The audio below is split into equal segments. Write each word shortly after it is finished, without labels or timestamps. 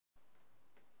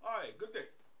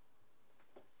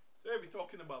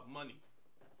talking about money.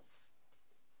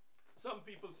 Some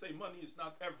people say money is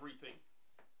not everything.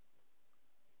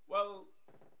 Well,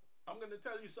 I'm going to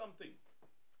tell you something.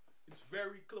 It's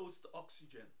very close to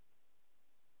oxygen.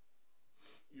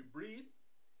 You breathe,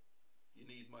 you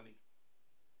need money.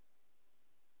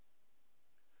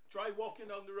 Try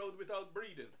walking on the road without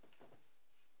breathing.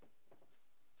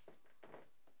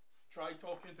 Try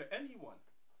talking to anyone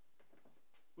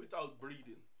without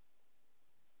breathing.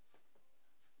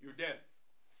 You're dead.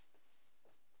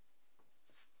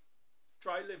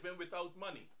 Try living without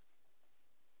money.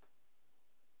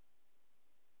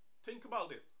 Think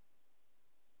about it.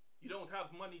 You don't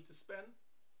have money to spend,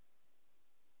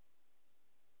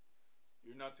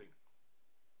 you're nothing.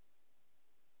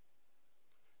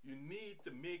 You need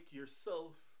to make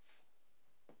yourself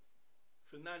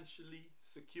financially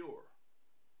secure.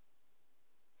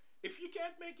 If you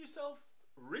can't make yourself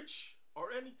rich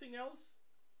or anything else,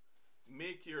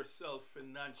 make yourself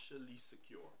financially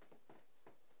secure.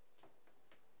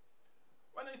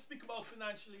 When I speak about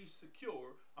financially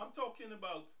secure, I'm talking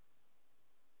about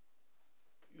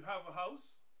you have a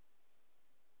house,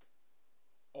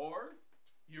 or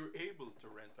you're able to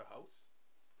rent a house.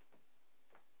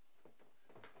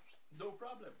 No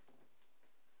problem.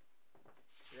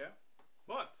 Yeah?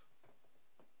 But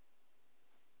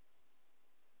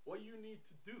what you need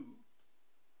to do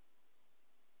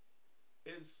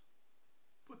is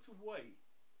put away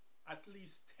at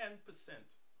least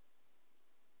 10%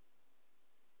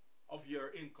 of your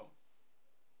income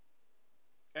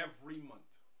every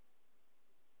month,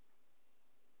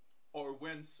 or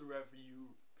whensoever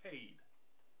you paid.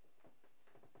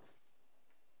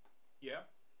 Yeah?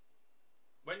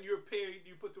 When you're paid,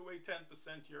 you put away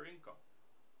 10% of your income.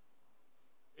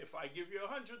 If I give you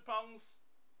 £100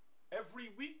 every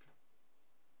week,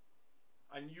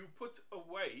 and you put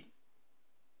away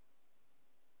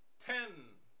 £10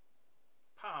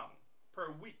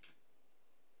 per week,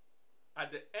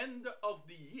 at the end of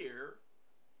the year,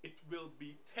 it will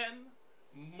be 10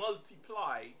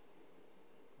 multiplied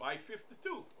by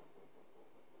 52.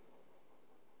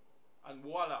 And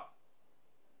voila.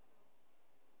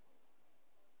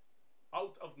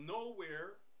 Out of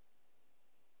nowhere,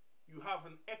 you have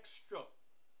an extra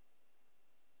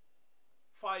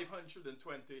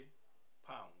 £520.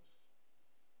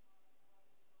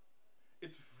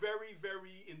 It's very,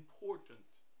 very important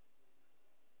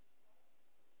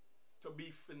to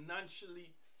be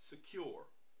financially secure,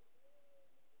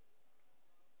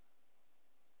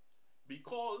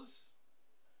 because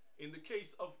in the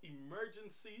case of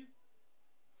emergencies,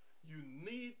 you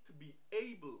need to be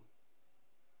able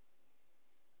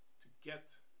to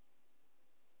get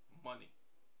money.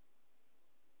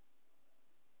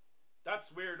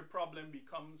 That's where the problem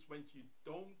becomes, when you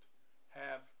don't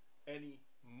have any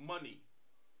money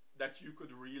that you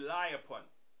could rely upon.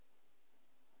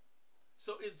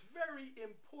 So it's very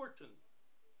important,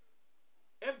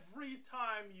 every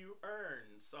time you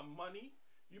earn some money,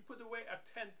 you put away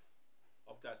 1/10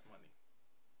 of that money.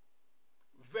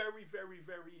 Very, very,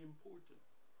 very important.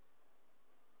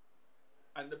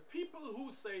 And the people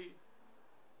who say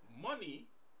money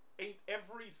ain't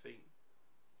everything,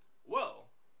 well,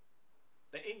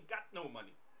 they ain't got no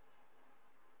money.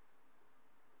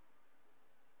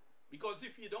 Because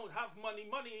if you don't have money,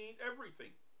 money ain't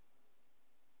everything.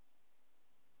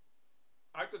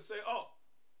 I could say, oh,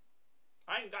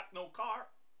 I ain't got no car.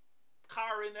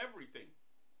 Car ain't everything.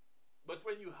 But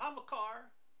when you have a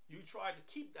car, you try to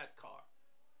keep that car.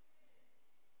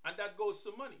 And that goes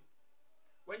to money.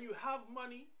 When you have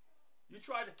money, you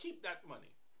try to keep that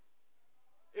money.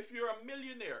 If you're a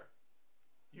millionaire,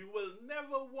 you will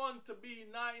never want to be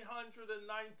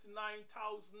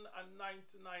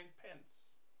 999,099 pence.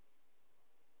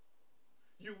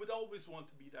 You would always want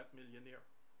to be that millionaire.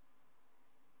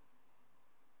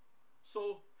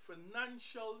 So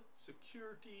financial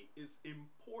security is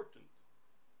important.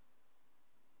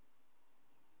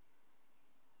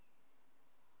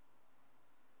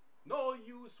 No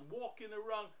use walking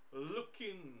around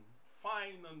looking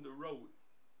fine on the road,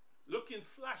 looking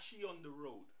flashy on the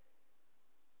road,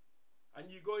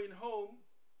 and you're going home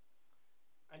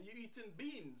and you're eating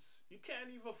beans. You can't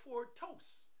even afford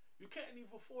toast. You can't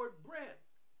even afford bread.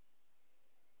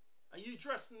 And you're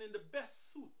dressing in the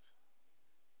best suit.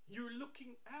 You're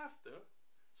looking after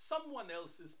someone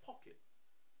else's pocket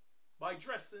by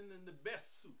dressing in the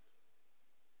best suit.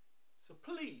 So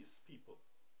please, people,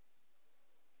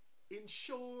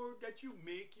 ensure that you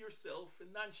make yourself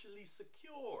financially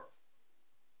secure,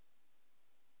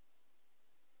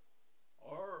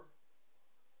 or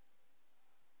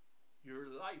your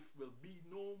life will be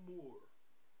no